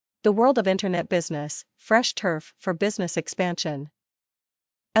The world of internet business, fresh turf for business expansion.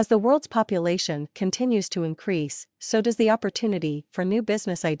 As the world's population continues to increase, so does the opportunity for new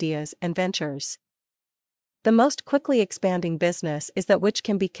business ideas and ventures. The most quickly expanding business is that which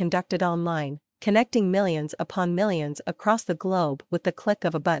can be conducted online, connecting millions upon millions across the globe with the click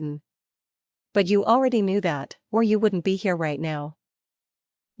of a button. But you already knew that, or you wouldn't be here right now.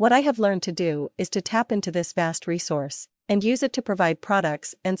 What I have learned to do is to tap into this vast resource and use it to provide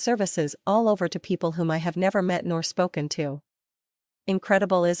products and services all over to people whom I have never met nor spoken to.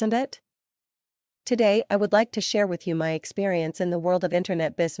 Incredible, isn't it? Today, I would like to share with you my experience in the world of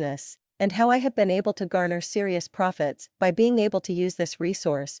internet business, and how I have been able to garner serious profits by being able to use this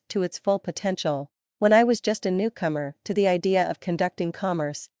resource to its full potential. When I was just a newcomer to the idea of conducting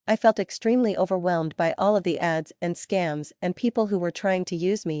commerce, I felt extremely overwhelmed by all of the ads and scams and people who were trying to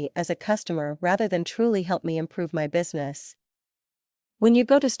use me as a customer rather than truly help me improve my business. When you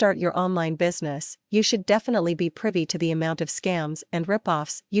go to start your online business, you should definitely be privy to the amount of scams and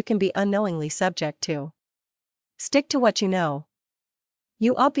ripoffs you can be unknowingly subject to. Stick to what you know.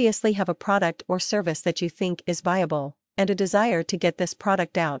 You obviously have a product or service that you think is viable, and a desire to get this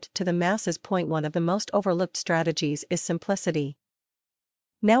product out to the masses. One of the most overlooked strategies is simplicity.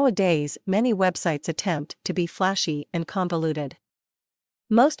 Nowadays, many websites attempt to be flashy and convoluted.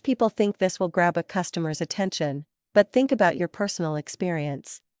 Most people think this will grab a customer's attention, but think about your personal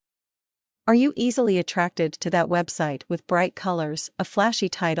experience. Are you easily attracted to that website with bright colors, a flashy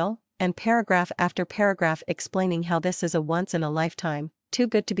title, and paragraph after paragraph explaining how this is a once-in-a-lifetime, too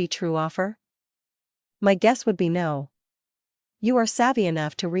good to be true offer? My guess would be no. You are savvy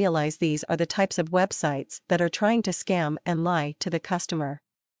enough to realize these are the types of websites that are trying to scam and lie to the customer.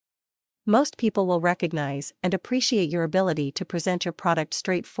 Most people will recognize and appreciate your ability to present your product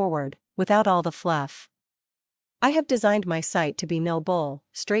straightforward, without all the fluff. I have designed my site to be no bull,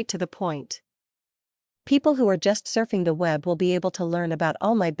 straight to the point. People who are just surfing the web will be able to learn about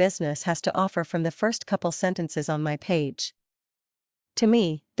all my business has to offer from the first couple sentences on my page. To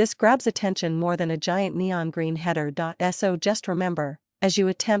me, this grabs attention more than a giant neon green header. So just remember, as you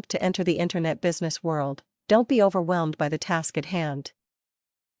attempt to enter the internet business world, don't be overwhelmed by the task at hand.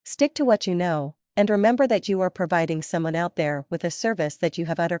 Stick to what you know, and remember that you are providing someone out there with a service that you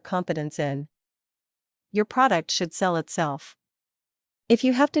have utter confidence in. Your product should sell itself. If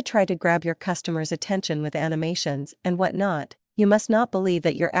you have to try to grab your customers' attention with animations and whatnot, you must not believe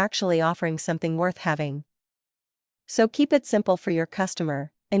that you're actually offering something worth having. So keep it simple for your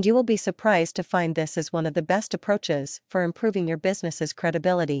customer, and you will be surprised to find this is one of the best approaches for improving your business's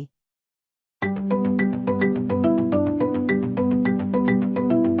credibility.